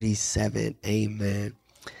37. Amen.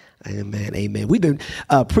 Amen. Amen. We've been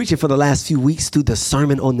preaching for the last few weeks through the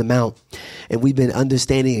Sermon on the Mount, and we've been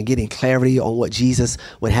understanding and getting clarity on what Jesus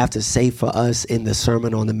would have to say for us in the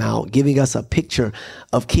Sermon on the Mount, giving us a picture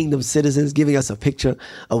of kingdom citizens, giving us a picture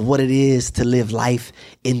of what it is to live life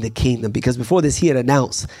in the kingdom. Because before this, he had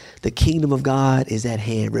announced the kingdom of God is at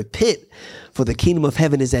hand. Repent, for the kingdom of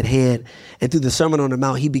heaven is at hand. And through the Sermon on the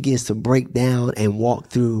Mount, he begins to break down and walk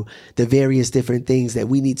through the various different things that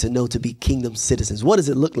we need to know to be kingdom citizens. What does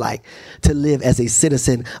it look like to live as a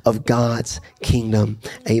citizen of God's kingdom?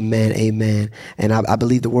 Amen. Amen. And I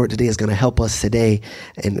believe the word today is going to help us today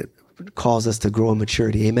and cause us to grow in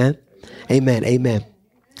maturity. Amen. Amen. Amen.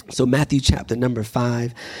 So Matthew chapter number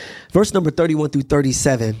 5, verse number 31 through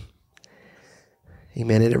 37.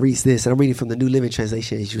 Amen. And it reads this, and I'm reading from the New Living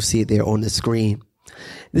Translation as you see it there on the screen.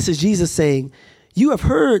 This is Jesus saying, "You have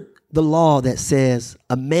heard the law that says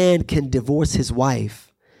a man can divorce his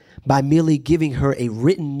wife by merely giving her a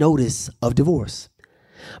written notice of divorce.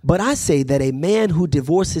 But I say that a man who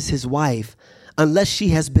divorces his wife, unless she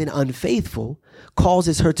has been unfaithful,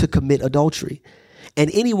 causes her to commit adultery. And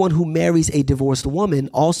anyone who marries a divorced woman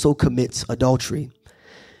also commits adultery.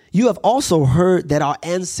 You have also heard that our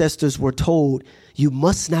ancestors were told, 'You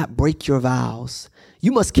must not break your vows.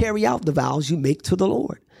 You must carry out the vows you make to the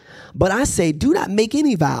Lord.' But I say, do not make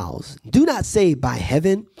any vows. Do not say by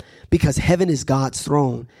heaven, because heaven is God's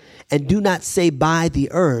throne. And do not say by the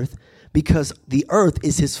earth, because the earth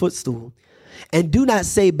is his footstool. And do not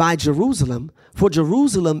say by Jerusalem, for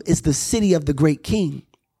Jerusalem is the city of the great king.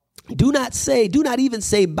 Do not even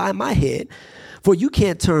say by my head, for you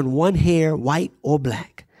can't turn one hair white or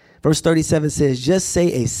black." Verse 37 says, "Just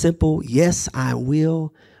say a simple, yes, I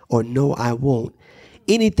will, or no, I won't.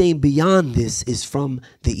 Anything beyond this is from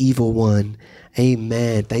the evil one."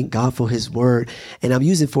 Amen. Thank God for his word. And I'm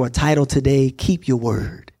using for a title today, Keep Your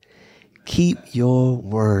Word. Keep your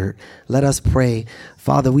word. Let us pray.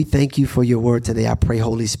 Father, we thank you for your word today. I pray,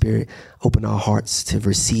 Holy Spirit, open our hearts to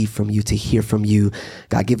receive from you, to hear from you.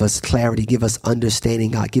 God, give us clarity, give us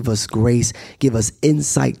understanding. God, give us grace, give us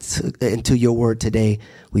insight into your word today.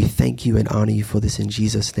 We thank you and honor you for this in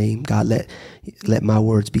Jesus' name. God, let my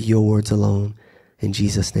words be your words alone. In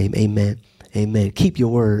Jesus' name, amen. Amen. Keep your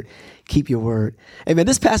word. Keep your word. Amen.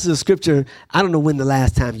 This passage of scripture, I don't know when the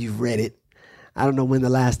last time you've read it. I don't know when the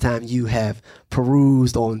last time you have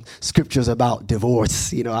perused on scriptures about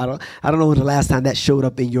divorce. I don't know when the last time that showed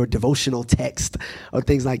up in your devotional text or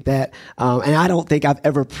things like that. And I don't think I've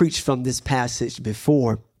ever preached from this passage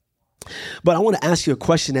before. But I want to ask you a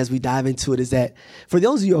question as we dive into it, is that for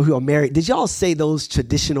those of you who are married, did y'all say those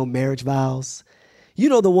traditional marriage vows? You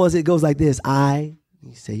know, the ones that goes like this: you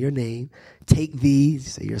say your name, take thee, you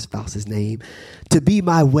say your spouse's name, to be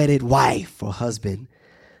my wedded wife or husband,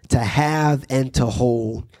 to have and to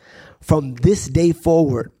hold from this day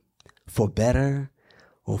forward, for better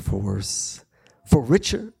or for worse, for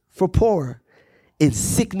richer, for poorer, in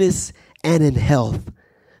sickness and in health,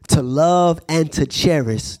 to love and to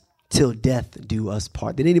cherish till death do us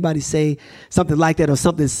part." Did anybody say something like that or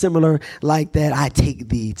something similar like that? I take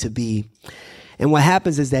thee to be. And what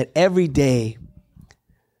happens is that every day,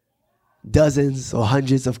 dozens or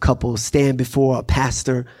hundreds of couples stand before a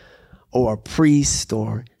pastor or a priest,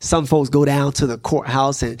 or some folks go down to the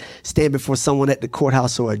courthouse and stand before someone at the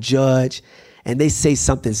courthouse or a judge, and they say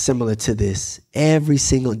something similar to this. Every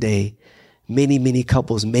single day, many, many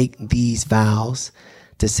couples make these vows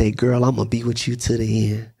to say, "Girl, I'm going to be with you to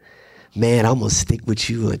the end. Man, I'm going to stick with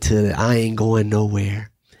you until I ain't going nowhere."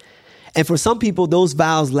 And for some people, those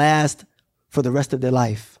vows last for the rest of their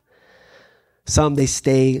life. Some, they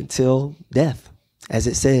stay until death, as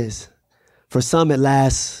it says. For some, it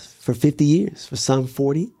lasts for 50 years, for some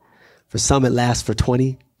 40, for some it lasts for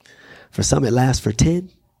 20, for some it lasts for 10,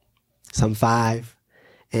 some 5.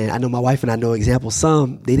 And I know my wife and I know examples.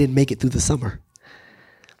 Some, they didn't make it through the summer,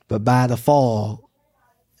 but by the fall,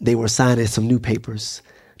 they were signing some new papers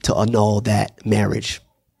to annul that marriage.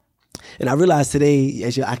 And I realized today,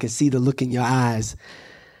 as I can see the look in your eyes,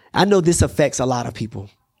 I know this affects a lot of people.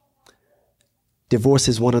 Divorce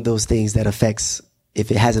is one of those things that affects,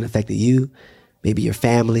 if it hasn't affected you, maybe your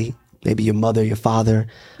family, maybe your mother, your father.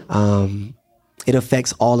 It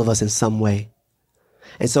affects all of us in some way.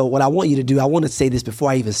 And so what I want you to do, I want to say this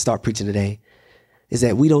before I even start preaching today, is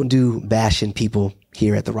that we don't do bashing people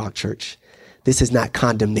here at the Rock Church. This is not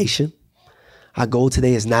condemnation. Our goal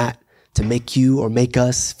today is not to make you or make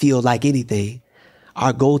us feel like anything.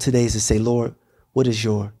 Our goal today is to say, "Lord, what does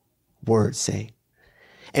your word say?"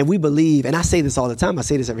 And we believe, and I say this all the time, I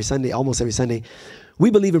say this every Sunday, almost every Sunday, we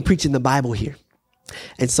believe in preaching the Bible here.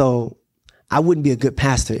 And so I wouldn't be a good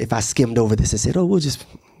pastor if I skimmed over this and said, "Oh, we'll just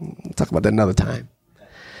talk about that another time.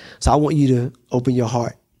 So I want you to open your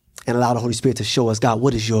heart and allow the Holy Spirit to show us, God,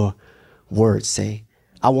 what does your word say?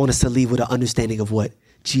 I want us to leave with an understanding of what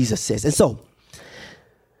Jesus says. And so,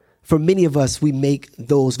 for many of us, we make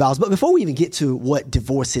those vows. But before we even get to what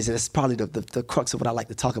divorce is, and that's probably the crux of what I like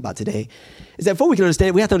to talk about today, is that before we can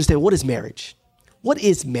understand, we have to understand, what is marriage? What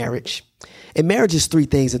is marriage? And marriage is three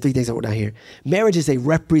things, and three things I wrote down here. Marriage is a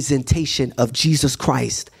representation of Jesus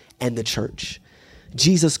Christ and the church.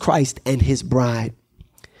 Jesus Christ and his bride.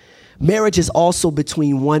 Marriage is also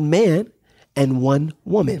between one man and one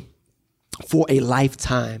woman for a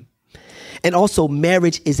lifetime. And also,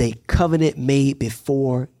 marriage is a covenant made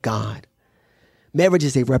before God. Marriage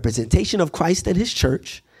is a representation of Christ and his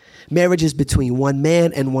church. Marriage is between one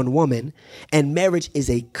man and one woman. And marriage is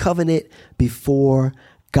a covenant before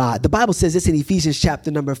God. The Bible says this in Ephesians chapter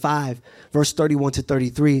number 5, verse 31 to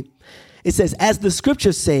 33. It says, as the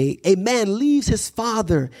scriptures say, a man leaves his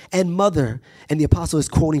father and mother, and the apostle is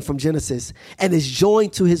quoting from Genesis, and is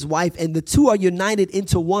joined to his wife, and the two are united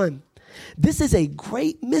into one. This is a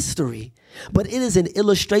great mystery, but it is an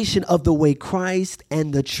illustration of the way Christ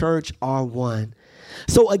and the church are one.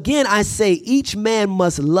 So again, I say each man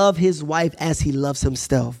must love his wife as he loves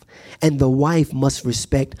himself, and the wife must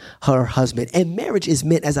respect her husband. And marriage is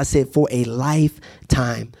meant, as I said, for a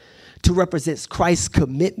lifetime to represent Christ's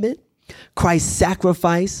commitment, Christ's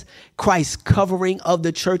sacrifice, Christ's covering of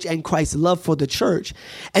the church, and Christ's love for the church.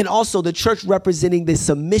 And also the church representing the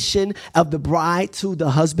submission of the bride to the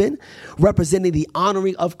husband, representing the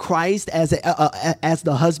honoring of Christ as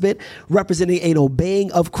the husband, representing an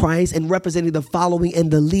obeying of Christ, and representing the following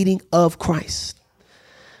and the leading of Christ.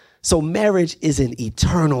 So marriage is an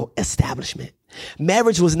eternal establishment.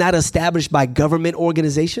 Marriage was not established by government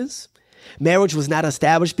organizations. Marriage was not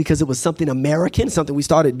established because it was something American, something we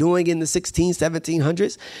started doing in the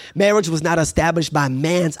 1700s. Marriage was not established by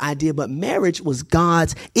man's idea, but marriage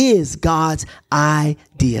is God's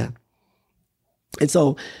idea. And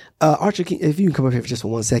so, Archer, if you can come up here for just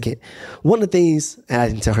 1 second. One of the things, and I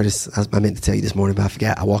didn't tell her this, I meant to tell you this morning, but I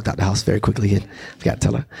forgot. I walked out the house very quickly and forgot to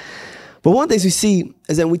tell her. But one of the things we see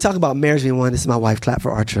is that when we talk about marriage being one, this is my wife, clap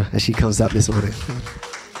for Archer, as she comes up this morning.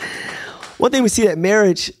 One thing we see that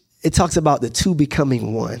marriage, it talks about the two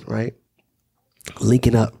becoming one, right?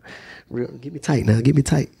 Linking up. Get me tight now. Get me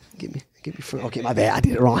tight. Get me front. Okay, my bad. I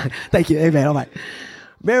did it wrong. Thank you. Amen. All right.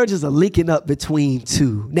 Marriage is a linking up between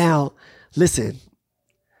two. Now, listen.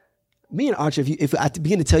 Me and Archer, if I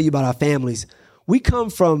begin to tell you about our families, we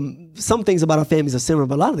come from, some things about our families are similar,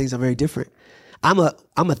 but a lot of things are very different. I'm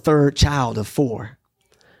a third child of four.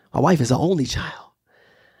 My wife is the only child.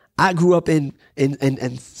 I grew up in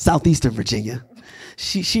southeastern Virginia.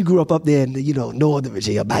 She grew up there in northern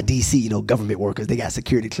Virginia by D.C., government workers. They got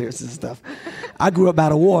security clearances and stuff. I grew up by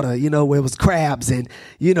the water, where it was crabs and,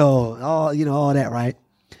 all that, right?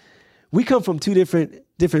 We come from two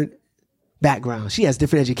different backgrounds. She has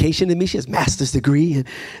different education than me. She has a master's degree and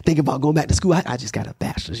thinking about going back to school. I just got a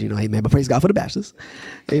bachelor's, amen. But praise God for the bachelor's.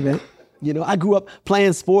 Amen. I grew up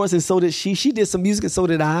playing sports and so did she. She did some music and so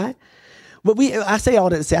did I. But I say all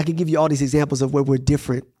that to say I can give you all these examples of where we're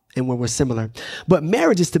different and where we're similar. But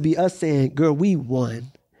marriage is to be us saying, girl, we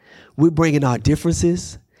won. We're bringing our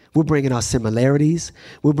differences. We're bringing our similarities.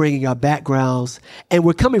 We're bringing our backgrounds. And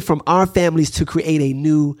we're coming from our families to create a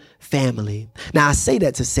new family. Now, I say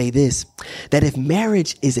that to say this, that if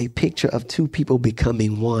marriage is a picture of two people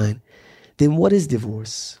becoming one, then what is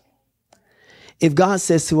divorce? If God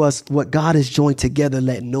says to us, what God has joined together,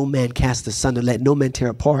 let no man cast asunder, let no man tear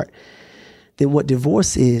apart, then what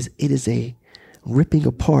divorce is, it is a ripping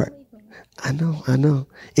apart. I know.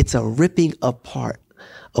 It's a ripping apart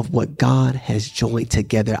of what God has joined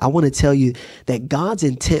together. I want to tell you that God's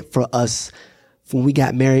intent for us when we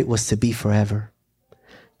got married was to be forever.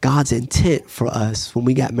 God's intent for us when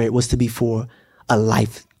we got married was to be for a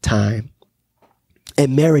lifetime.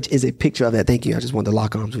 And marriage is a picture of that. Thank you. I just wanted to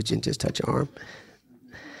lock arms with you and just touch your arm.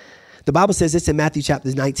 The Bible says this in Matthew chapter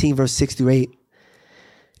 19, verse 6 through 8.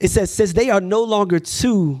 It says they are no longer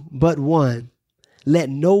two, but one. Let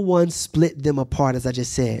no one split them apart, as I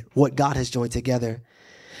just said, what God has joined together.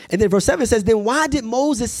 And then verse 7 says, then why did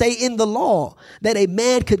Moses say in the law that a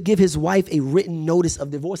man could give his wife a written notice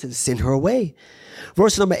of divorce and send her away?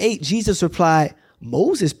 Verse number 8, Jesus replied,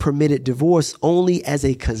 Moses permitted divorce only as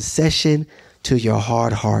a concession to your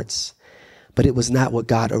hard hearts, but it was not what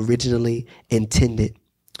God originally intended.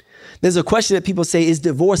 There's a question that people say, is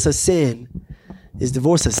divorce a sin? Is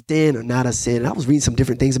divorce a sin or not a sin? And I was reading some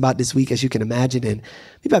different things about this week, as you can imagine, and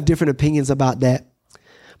people have different opinions about that.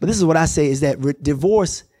 But this is what I say, is that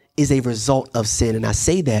divorce is a result of sin. And I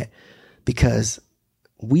say that because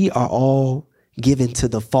we are all given to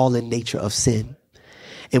the fallen nature of sin.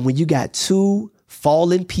 And when you got two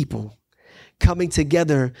fallen people coming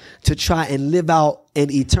together to try and live out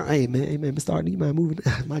an eternal, hey man, Mr. Arden, you mind moving?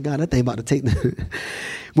 My God, I think about to take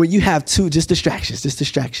when you have two, just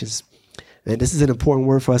distractions. And this is an important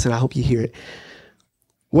word for us, and I hope you hear it.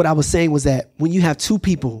 What I was saying was that when you have two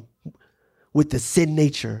people with the sin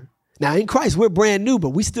nature, now in Christ, we're brand new,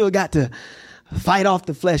 but we still got to fight off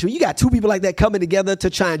the flesh. When you got two people like that coming together to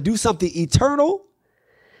try and do something eternal,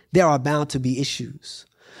 there are bound to be issues.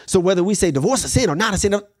 So whether we say divorce is sin or not a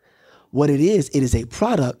sin, what it is a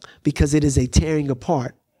product because it is a tearing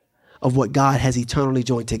apart of what God has eternally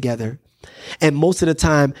joined together. And most of the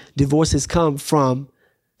time, divorces come from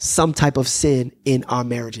some type of sin in our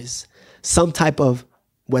marriages, some type of,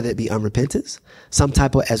 whether it be unrepentance, some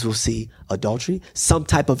type of, as we'll see, adultery, some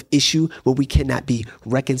type of issue where we cannot be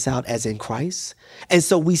reconciled as in Christ. And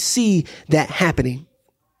so we see that happening.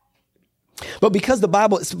 But because the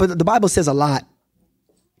Bible says a lot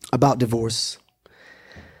about divorce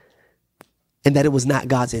and that it was not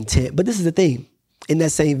God's intent. But this is the thing. In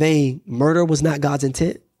that same vein, murder was not God's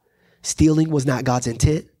intent. Stealing was not God's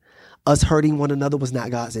intent. Us hurting one another was not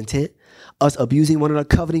God's intent. Us abusing one another,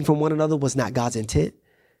 coveting from one another was not God's intent.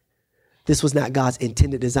 This was not God's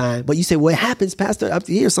intended design. But you say, well, it happens, Pastor. Up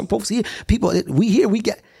here, some folks here, people, we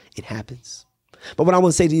get, it happens. But what I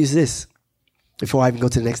want to say to you is this, before I even go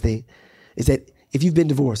to the next thing, is that if you've been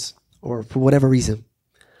divorced or for whatever reason,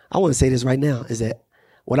 I want to say this right now, is that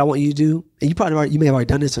what I want you to do, and you may have already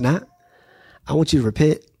done this or not, I want you to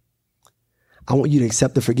repent. I want you to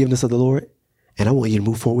accept the forgiveness of the Lord, and I want you to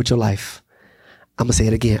move forward with your life. I'm going to say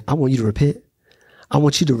it again. I want you to repent. I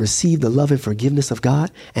want you to receive the love and forgiveness of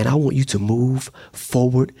God, and I want you to move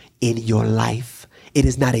forward in your life. It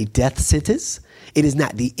is not a death sentence. It is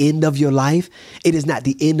not the end of your life. It is not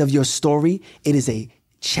the end of your story. It is a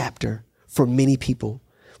chapter for many people,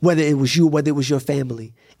 whether it was you, whether it was your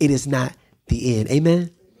family. It is not the end.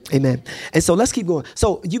 Amen. Amen. And so let's keep going.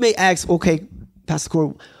 So you may ask, okay, Pastor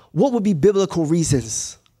Corey, what would be biblical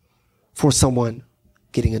reasons for someone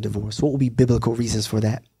getting a divorce? What would be biblical reasons for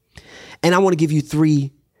that? And I want to give you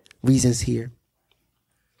 3 reasons here.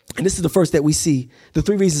 And this is the first that we see. The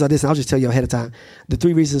 3 reasons are this, and I'll just tell you ahead of time. The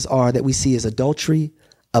 3 reasons are that we see is adultery,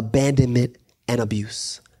 abandonment, and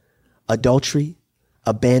abuse. Adultery,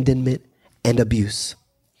 abandonment, and abuse.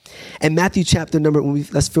 And Matthew chapter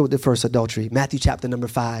let's fill with the first, adultery. Matthew chapter number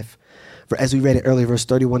 5. For as we read it earlier, verse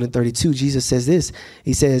 31 and 32, Jesus says this.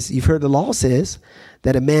 He says, you've heard the law says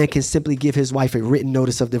that a man can simply give his wife a written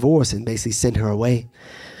notice of divorce and basically send her away.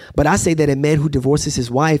 But I say that a man who divorces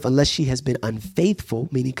his wife, unless she has been unfaithful,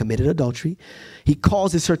 meaning committed adultery, he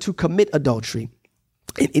causes her to commit adultery.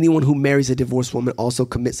 And anyone who marries a divorced woman also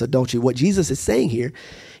commits adultery. What Jesus is saying here,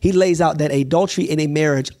 he lays out that adultery in a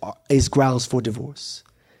marriage is grounds for divorce.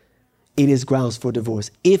 It is grounds for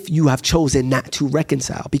divorce if you have chosen not to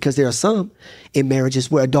reconcile, because there are some in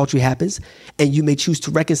marriages where adultery happens and you may choose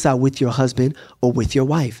to reconcile with your husband or with your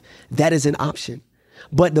wife. That is an option.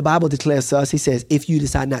 But the Bible declares to us, he says, if you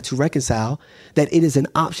decide not to reconcile, that it is an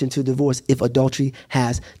option to divorce if adultery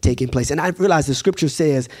has taken place. And I realize the scripture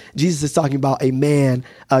says Jesus is talking about a man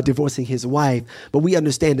divorcing his wife, but we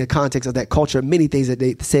understand the context of that culture. Many things that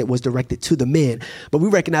they said was directed to the men, but we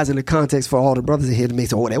recognize in the context for all the brothers in here to make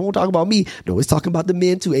say, oh, they won't talk about me. No, it's talking about the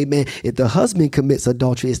men too. Amen. If the husband commits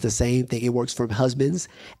adultery, it's the same thing. It works for husbands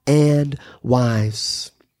and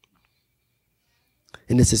wives.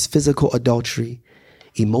 And this is physical adultery,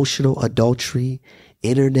 emotional adultery,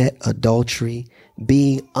 internet adultery,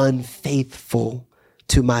 being unfaithful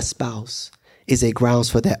to my spouse is a grounds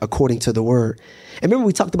for that according to the word. And remember,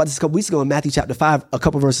 we talked about this a couple weeks ago in Matthew chapter 5, a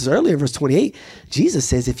couple verses earlier, verse 28. Jesus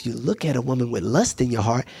says, if you look at a woman with lust in your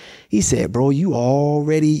heart, he said, bro, you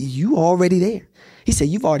already there. He said,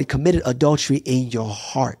 you've already committed adultery in your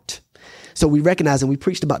heart. So we recognize, and we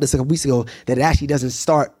preached about this a couple weeks ago, that it actually doesn't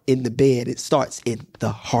start in the bed. It starts in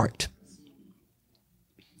the heart.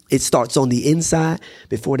 It starts on the inside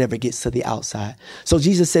before it ever gets to the outside. So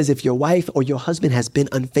Jesus says if your wife or your husband has been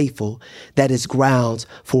unfaithful, that is grounds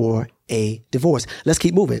for a divorce. Let's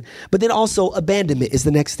keep moving. But then also abandonment is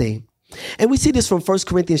the next thing. And we see this from 1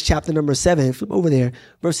 Corinthians chapter number 7. Flip over there,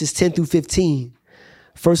 verses 10 through 15.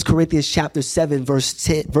 1 Corinthians chapter 7,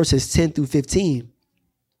 verses 10 through 15.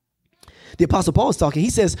 The Apostle Paul is talking. He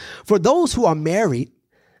says, for those who are married,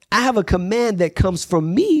 I have a command that comes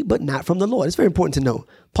from me, but not from the Lord. It's very important to know.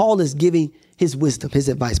 Paul is giving his wisdom, his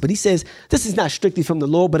advice, but he says, this is not strictly from the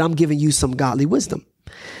Lord, but I'm giving you some godly wisdom.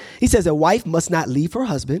 He says a wife must not leave her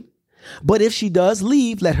husband, but if she does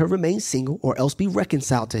leave, let her remain single or else be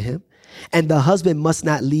reconciled to him. And the husband must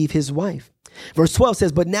not leave his wife. Verse 12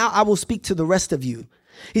 says, but now I will speak to the rest of you.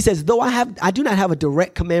 He says, though I do not have a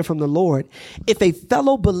direct command from the Lord, if a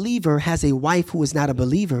fellow believer has a wife who is not a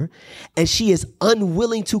believer, and she is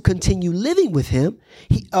unwilling to continue living with him,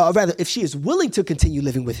 if she is willing to continue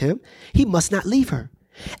living with him, he must not leave her.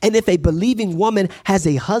 And if a believing woman has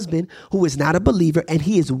a husband who is not a believer, and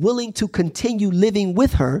he is willing to continue living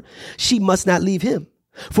with her, she must not leave him.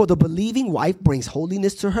 For the believing wife brings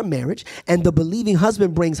holiness to her marriage, and the believing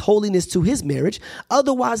husband brings holiness to his marriage.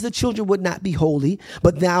 Otherwise, the children would not be holy,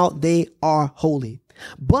 but now they are holy.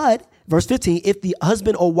 But, verse 15, if the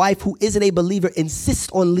husband or wife who isn't a believer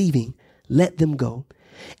insists on leaving, let them go.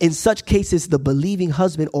 In such cases, the believing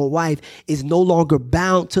husband or wife is no longer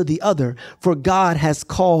bound to the other, for God has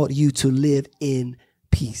called you to live in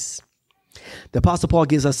peace. The Apostle Paul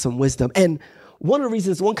gives us some wisdom. And one of the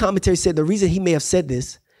reasons, one commentary said the reason he may have said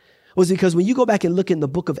this was because when you go back and look in the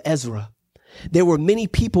book of Ezra, there were many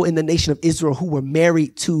people in the nation of Israel who were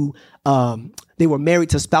married to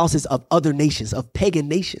spouses of other nations, of pagan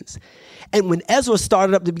nations. And when Ezra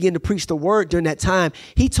started up to begin to preach the word during that time,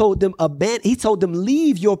 he told them,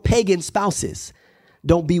 leave your pagan spouses.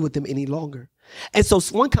 Don't be with them any longer. And so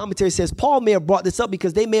one commentary says Paul may have brought this up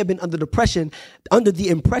because they may have been under the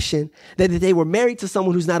impression that if they were married to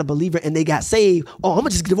someone who's not a believer and they got saved, I'm going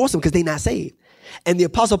to just divorce them because they're not saved. And the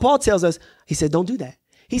Apostle Paul tells us, he said, don't do that.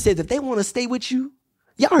 He said, if they want to stay with you,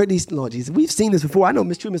 y'all heard these, Lord Jesus, we've seen this before. I know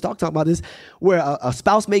Miss Truman's talked about this, where a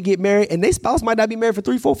spouse may get married and their spouse might not be married for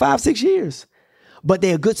 3, 4, 5, 6 years, but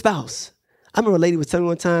they're a good spouse. I remember a lady was telling me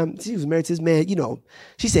one time, she was married to this man,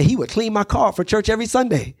 she said he would clean my car for church every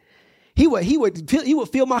Sunday. He would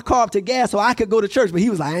fill my car up to gas so I could go to church, but he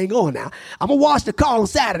was like, I ain't going now. I'm going to wash the car on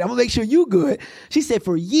Saturday. I'm going to make sure you good. She said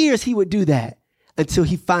for years he would do that until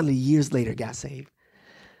he finally years later got saved.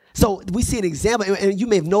 So we see an example, and you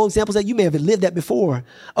may have known examples that you may have lived that before,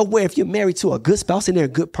 of where if you're married to a good spouse and they're a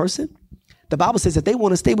good person, the Bible says that they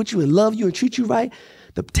want to stay with you and love you and treat you right.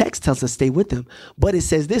 The text tells us stay with them. But it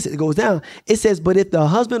says this, it goes down. It says, but if the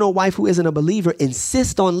husband or wife who isn't a believer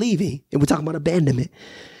insists on leaving, and we're talking about abandonment,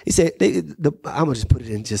 he said, I'm going to just put it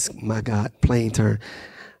in just, my God, plain term.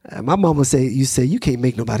 My mama would say, you can't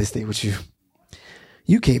make nobody stay with you.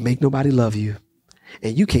 You can't make nobody love you.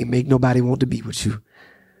 And you can't make nobody want to be with you.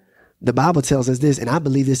 The Bible tells us this, and I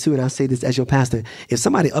believe this too, and I say this as your pastor. If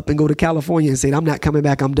somebody up and go to California and say, I'm not coming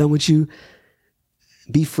back, I'm done with you,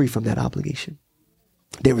 be free from that obligation.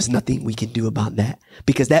 There is nothing we can do about that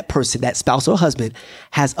because that person, that spouse or husband,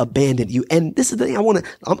 has abandoned you. And this is the thing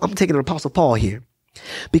I'm taking an Apostle Paul here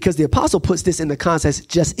because the apostle puts this in the context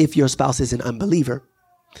just if your spouse is an unbeliever.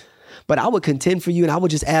 But I would contend for you, and I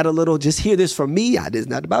would just add a little, just hear this from me. It's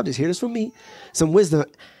not about just hear this from me. Some wisdom.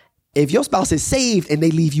 If your spouse is saved and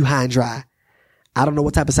they leave you high and dry, I don't know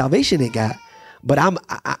what type of salvation they got, but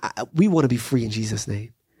we want to be free in Jesus'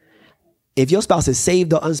 name. If your spouse is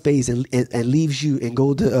saved or unsaved and leaves you and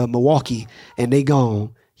go to Milwaukee and they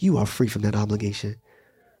gone, you are free from that obligation.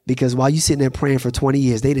 Because while you sitting there praying for 20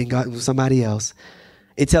 years, they didn't go with somebody else.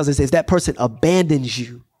 It tells us if that person abandons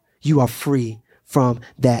you, you are free from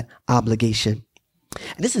that obligation.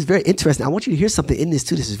 And this is very interesting. I want you to hear something in this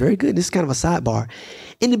too. This is very good. This is kind of a sidebar.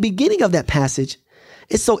 In the beginning of that passage,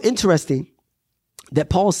 it's so interesting that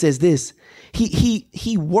Paul says this.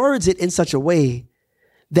 He words it in such a way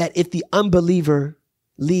that if the unbeliever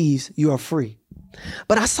leaves, you are free.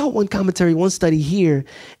 But I saw one commentary, one study here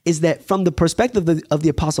is that from the perspective of the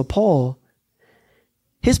Apostle Paul,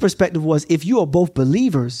 his perspective was if you are both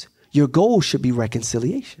believers, your goal should be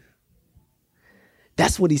reconciliation.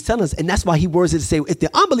 That's what he's telling us. And that's why he words it to say, if the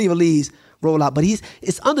unbeliever leaves, roll out. But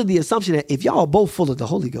it's under the assumption that if y'all are both full of the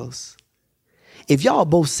Holy Ghost, if y'all are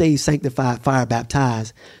both saved, sanctified, fire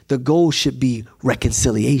baptized, the goal should be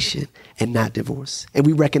reconciliation and not divorce. And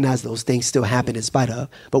we recognize those things still happen in spite of,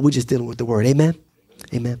 but we're just dealing with the word. Amen.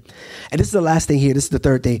 Amen. And this is the last thing here. This is the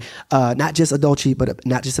third thing. Not just adultery, but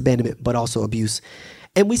not just abandonment, but also abuse.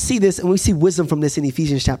 And we see this and we see wisdom from this in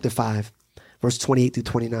Ephesians chapter 5, verse 28 through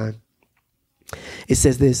 29. It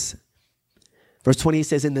says this, verse 28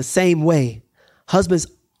 says, in the same way, husbands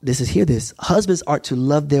are to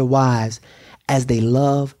love their wives as they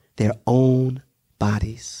love their own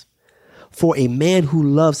bodies. For a man who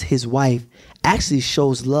loves his wife actually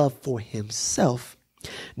shows love for himself.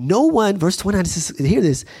 No one, verse 29, hear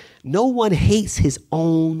this, no one hates his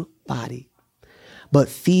own body, but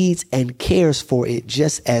feeds and cares for it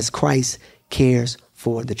just as Christ cares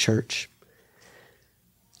for the church.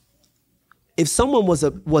 If someone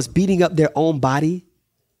was beating up their own body,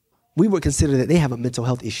 we would consider that they have a mental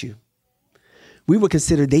health issue. We would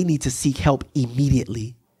consider they need to seek help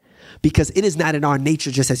immediately. because it is not in our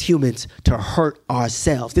nature just as humans to hurt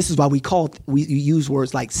ourselves. This is why we use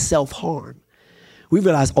words like self-harm. We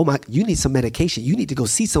realize, oh my, you need some medication. You need to go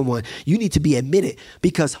see someone. You need to be admitted,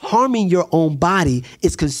 because harming your own body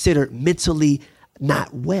is considered mentally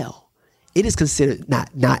not well. It is considered not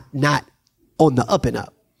on the up and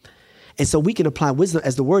up. And so we can apply wisdom,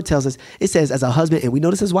 as the word tells us. It says, as a husband, and we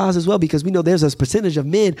know this as wives as well, because we know there's a percentage of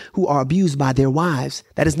men who are abused by their wives.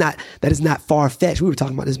 That is not far-fetched. We were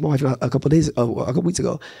talking about this more a couple weeks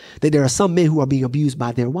ago, that there are some men who are being abused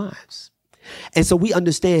by their wives. And so we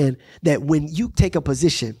understand that when you take a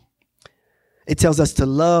position, it tells us to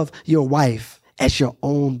love your wife as your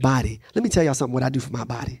own body. Let me tell y'all something, what I do for my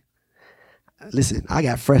body. Listen, I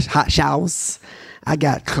got fresh hot showers. I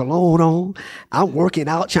got cologne on. I'm working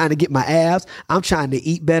out, trying to get my abs. I'm trying to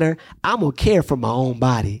eat better. I'm going to care for my own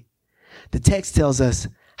body. The text tells us,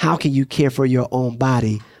 how can you care for your own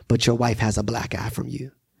body, but your wife has a black eye from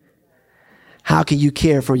you? How can you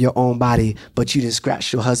care for your own body, but you didn't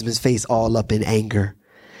scratch your husband's face all up in anger?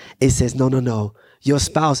 It says, no. Your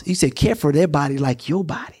spouse, you said care for their body like your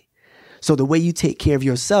body. So the way you take care of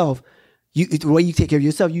yourself, you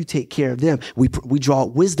take care of them. We draw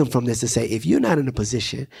wisdom from this to say, if you're not in a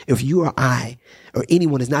position, if you or I or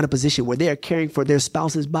anyone is not in a position where they're caring for their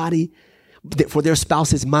spouse's body, for their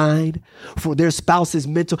spouse's mind, for their spouse's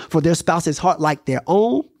mental, for their spouse's heart like their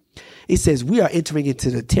own, it says we are entering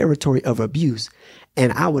into the territory of abuse.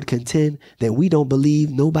 And I would contend that we don't believe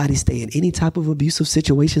nobody stay in any type of abusive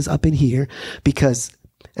situations up in here, because,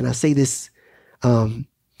 and I say this,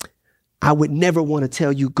 I would never want to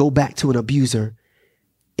tell you, go back to an abuser,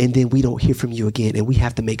 and then we don't hear from you again, and we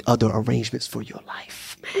have to make other arrangements for your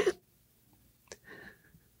life, man.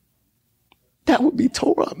 That would be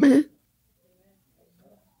tore up, man.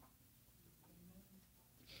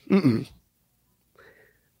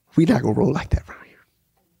 We're not going to roll like that around here.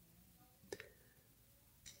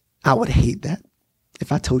 I would hate that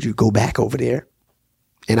if I told you go back over there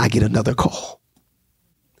and I get another call.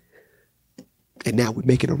 And now we're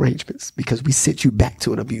making arrangements because we sent you back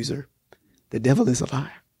to an abuser. The devil is a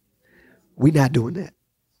liar. We're not doing that.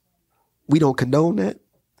 We don't condone that.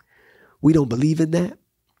 We don't believe in that.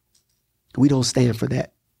 We don't stand for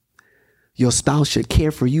that. Your spouse should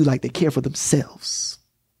care for you like they care for themselves.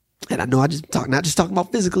 And I know not just talking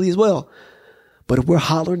about physically as well, but if we're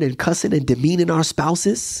hollering and cussing and demeaning our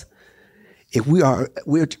spouses, if we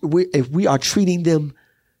are treating them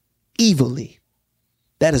evilly,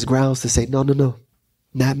 that is grounds to say, no,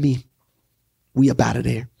 not me. We up out of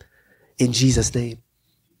there in Jesus' name.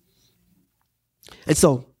 And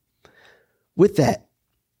so with that,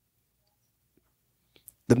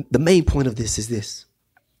 the main point of this is this,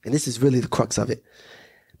 and this is really the crux of it,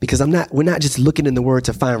 because we're not just looking in the word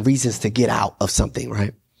to find reasons to get out of something,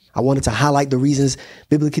 right? I wanted to highlight the reasons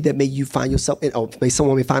biblically that make you find yourself or may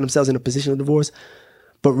someone may find themselves in a position of divorce.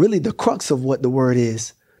 But really the crux of what the word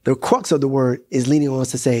is, the crux of the word is leaning on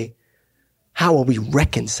us to say, how are we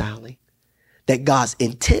reconciling? That God's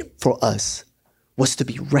intent for us was to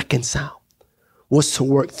be reconciled, was to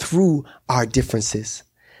work through our differences.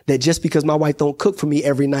 That just because my wife don't cook for me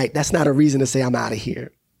every night, that's not a reason to say I'm out of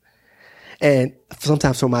here. And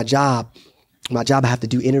sometimes for my job, I have to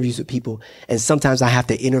do interviews with people, and sometimes I have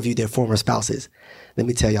to interview their former spouses. Let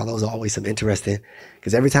me tell y'all, those are always some interesting,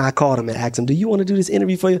 because every time I call them and ask them, do you want to do this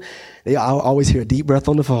interview for you? I'll always hear a deep breath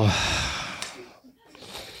on the phone.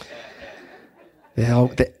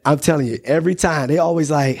 I'm telling you, every time they always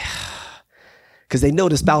like, because they know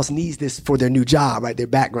the spouse needs this for their new job, right? Their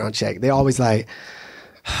background check. They always like,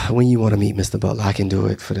 when you want to meet Mr. Butler, I can do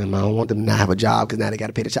it for them. I don't want them to not have a job because now they got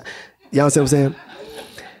to pay the child. You understand what I'm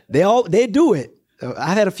saying? They do it.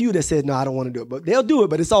 I had a few that said, no, I don't want to do it, but they'll do it.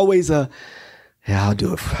 But it's always yeah, I'll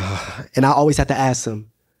do it. And I always have to ask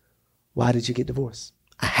them, why did you get divorced?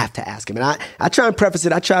 I have to ask him. And I try and preface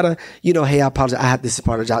it. I try to, hey, I apologize. This is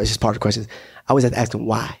part of the job. It's just part of the questions. I always have to ask them,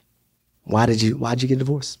 why? Why'd you get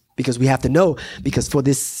divorced? Because we have to know, because for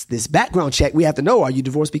this background check, we have to know, are you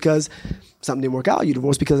divorced because something didn't work out? Are you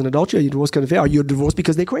divorced because of an adultery? Are you divorced because of an affair? Are you divorced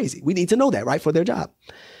because they're crazy? We need to know that, right, for their job.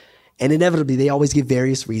 And inevitably, they always give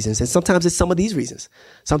various reasons. And sometimes it's some of these reasons.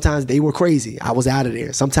 Sometimes they were crazy. I was out of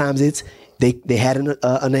there. Sometimes it's they had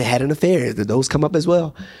an affair. Those come up as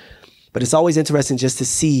well. But it's always interesting just to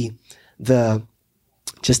see the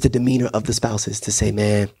demeanor of the spouses, to say,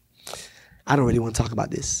 man, I don't really want to talk about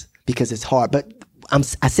this because it's hard. But I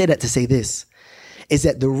say that to say this, is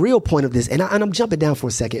that the real point of this, and I'm jumping down for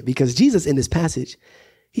a second, because Jesus in this passage,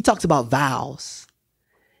 he talks about vows.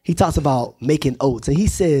 He talks about making oaths. And he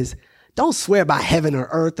says, Don't swear by heaven or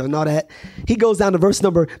earth and all that. He goes down to the verse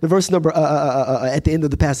number at the end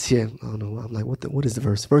of the passage here. Oh no, I'm like, what is the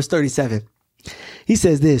verse? Verse 37. He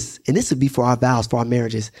says this, and this would be for our vows, for our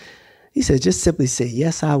marriages. He says, just simply say,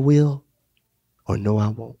 yes, I will, or no, I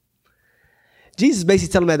won't. Jesus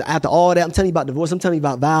basically telling him that after all that, I'm telling you about divorce, I'm telling you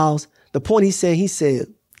about vows. The point he said,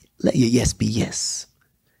 let your yes be yes.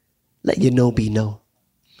 Let your no be no.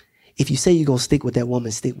 If you say you're going to stick with that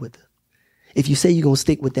woman, stick with her. If you say you're going to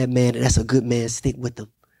stick with that man, and that's a good man, stick with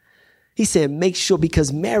them. He said, make sure,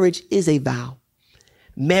 because marriage is a vow.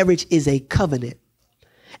 Marriage is a covenant.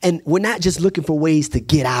 And we're not just looking for ways to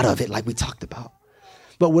get out of it like we talked about,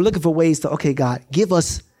 but we're looking for ways to, okay, God, give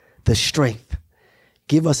us the strength.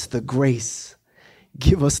 Give us the grace.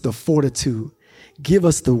 Give us the fortitude. Give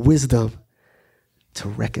us the wisdom to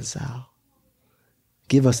reconcile.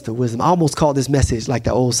 Give us the wisdom. I almost called this message like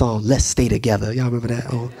the old song, Let's Stay Together. Y'all remember that?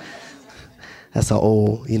 Oh, that's an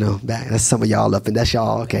old, back. That's some of y'all up, and that's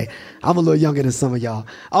y'all. Okay. I'm a little younger than some of y'all.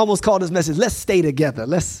 I almost called this message, Let's Stay Together.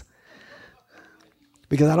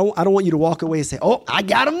 Because I don't want you to walk away and say, oh, I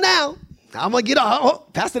got him now. I'm going to get oh,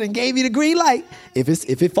 Pastor done gave me the green light.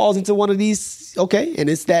 If it falls into one of these, okay, and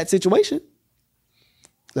it's that situation,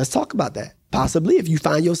 let's talk about that. Possibly, if you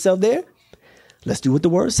find yourself there, let's do what the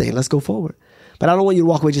word's saying. Let's go forward. But I don't want you to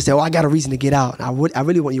walk away and just say, oh, I got a reason to get out. I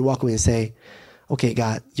really want you to walk away and say, okay,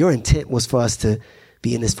 God, your intent was for us to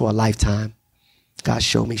be in this for a lifetime. God,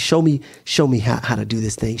 show me how to do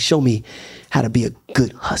this thing. Show me how to be a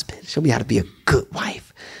good husband. Show me how to be a good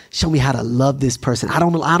wife. Show me how to love this person. I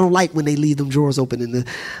don't like when they leave them drawers open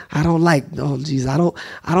I don't like, I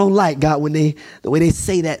don't like, God, when the way they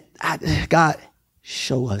say that. God,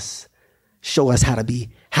 show us how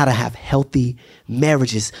to have healthy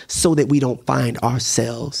marriages so that we don't find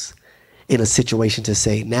ourselves in a situation to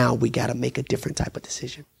say, now we got to make a different type of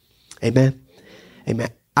decision. Amen. Amen.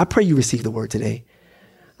 I pray you receive the word today.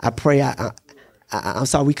 I pray I'm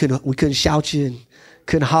sorry we couldn't shout you and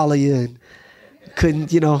couldn't holler you and couldn't,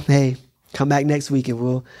 hey, come back next week and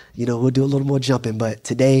we'll do a little more jumping. But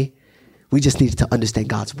today we just needed to understand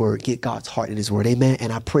God's word, get God's heart in his word. Amen.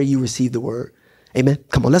 And I pray you receive the word. Amen.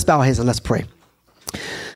 Come on, let's bow our heads and let's pray.